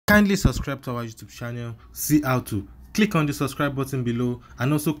Kindly subscribe to our YouTube channel, see how to. Click on the subscribe button below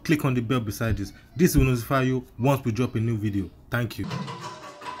and also click on the bell beside this. This will notify you once we drop a new video. Thank you.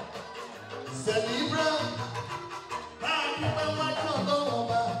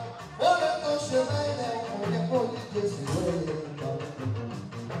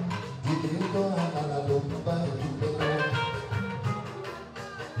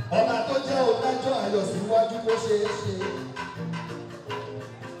 Ọba tó jẹ́ odájọ́ ayọ̀ síwájú bó ṣe é ṣe.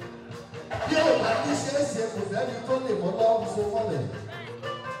 Bí ó bá ní ṣe é ṣe kò sẹ́ni tó lè mọ́ lọ́rùn so mọ́lẹ̀.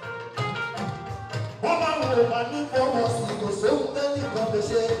 Wọ́n bá wọn ò bá ní fọwọ́ sí kò sóhun tẹ́lẹ̀ kan lè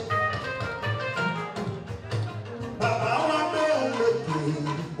ṣe. Bàbá wa gbé òun lòkè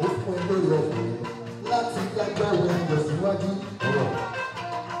ó fún ilé ìyọ̀fọ̀ láti dájọ́ ìwé ayọ̀ síwájú ọ̀rọ̀.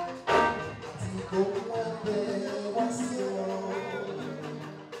 Tí kò wọ́n bẹ̀ wá sí ọ̀rọ̀.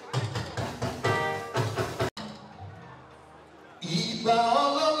 Ìbà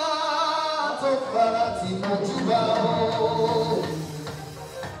ọlọ́lá tó fara tí mo júbà ó.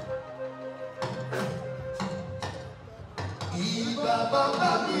 Ìbà bàbá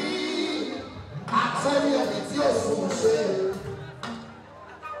mi àtẹ́rí ẹni tí ó sùn ṣe.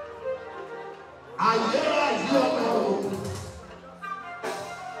 Ayérayé Ọlọ́run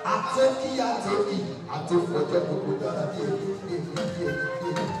àtẹ́kí àtẹ́kí àtẹ́fọ́jọ́ gbogbo dára bí èyí.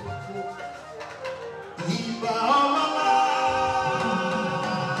 Ìbà ọlọ́lá.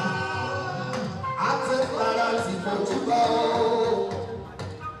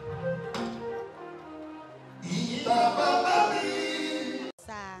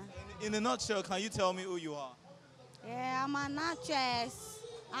 In a nutshell, can you tell me who you are? Yeah, I'm an actress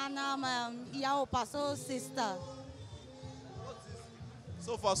and I'm Iyawo Paso's sister.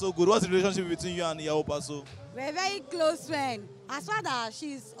 So far, so good. What's the relationship between you and Iyawo Paso? We're very close friends. As far as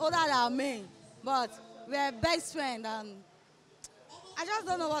she's older than me, but we're best friends. And I just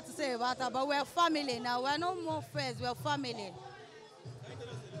don't know what to say about her, but we're family now. We're no more friends, we're family.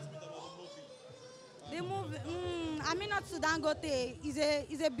 The movie, Aminat Dangote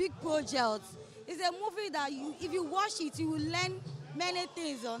is a big project. It's a movie that if you watch it, you will learn many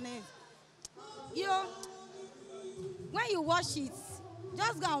things on it. You know, when you watch it,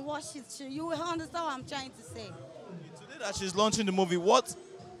 just go and watch it. You will understand what I'm trying to say. Today that she's launching the movie, what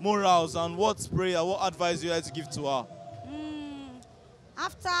morals and what prayer, what advice do you like to give to her?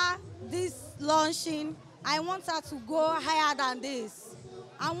 After this launching, I want her to go higher than this.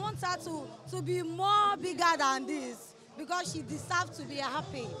 I want her to be more bigger than this because she deserves to be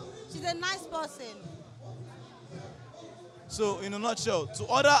happy. She's a nice person. So, in a nutshell, to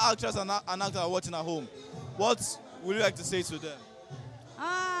other actors and actors watching at home, what would you like to say to them?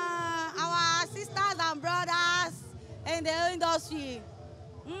 Our sisters and brothers in the industry,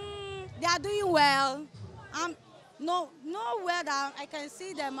 they are doing well. Nowhere that I can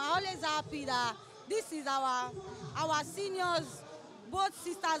see them. I'm always happy that this is our seniors, both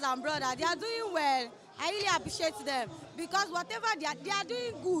sisters and brothers. They are doing well. I really appreciate them because whatever they are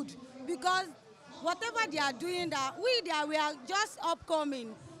doing good. Because whatever they are doing, we are just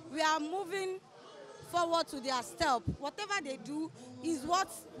upcoming. We are moving forward to their step. Whatever they do is what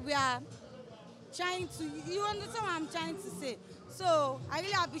we are trying to. You understand what I'm trying to say? So I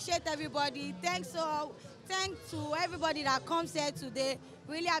really appreciate everybody. Thanks to everybody that comes here today.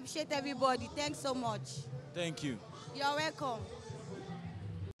 Really appreciate everybody. Thanks so much. Thank you. You're welcome.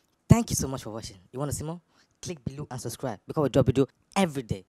 Thank you so much for watching. You want to see more? Click below and subscribe because we drop video every day.